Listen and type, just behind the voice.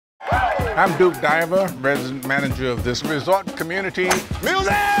I'm Duke Diver, resident manager of this resort community.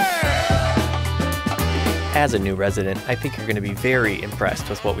 Music! As a new resident, I think you're going to be very impressed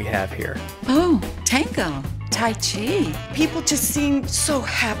with what we have here. Oh, tango, tai chi. People just seem so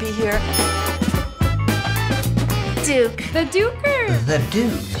happy here. Duke. The Duker. The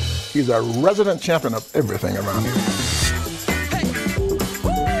Duke. He's a resident champion of everything around here.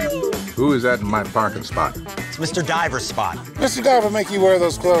 Who is that in my parking spot? It's Mr. Diver's spot. Mr. Diver make you wear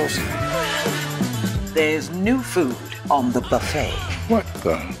those clothes. There's new food on the buffet. What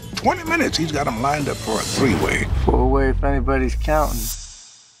the? 20 minutes, he's got them lined up for a three-way. Four-way if anybody's counting.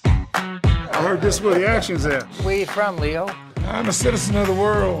 I heard this is where the action's at. Where you from, Leo? I'm a citizen of the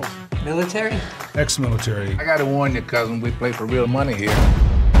world. Military? Ex-military. I gotta warn you, cousin, we play for real money here.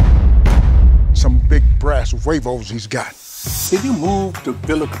 Some big brass ravos he's got. Did you move to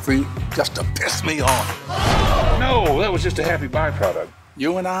Villa Capri just to piss me off? No, that was just a happy byproduct.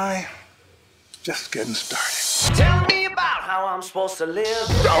 You and I, just getting started. Tell me about how I'm supposed to live.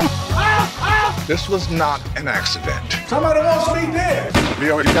 This was not an accident. Somebody wants me dead.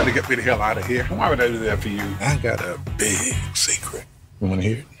 Leo, you gotta get me the hell out of here. Why would I do that for you? I got a big secret. You wanna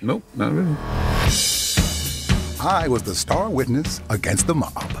hear it? Nope, not really. I was the star witness against the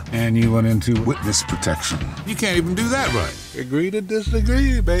mob. And you went into witness protection. You can't even do that right. Agree to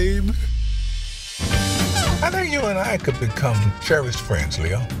disagree, babe. I think you and I could become cherished friends,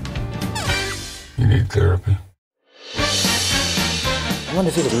 Leo. You need therapy. I wonder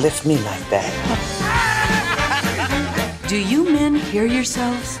if he would lift me like that. Do you men hear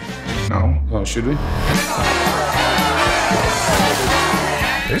yourselves? No? Oh, should we?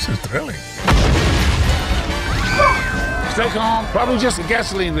 This is thrilling. Stay calm. Probably just a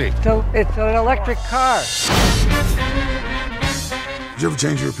gasoline leak. So it's an electric car. Did you ever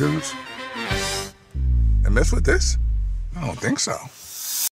change your appearance? And mess with this? I don't think so.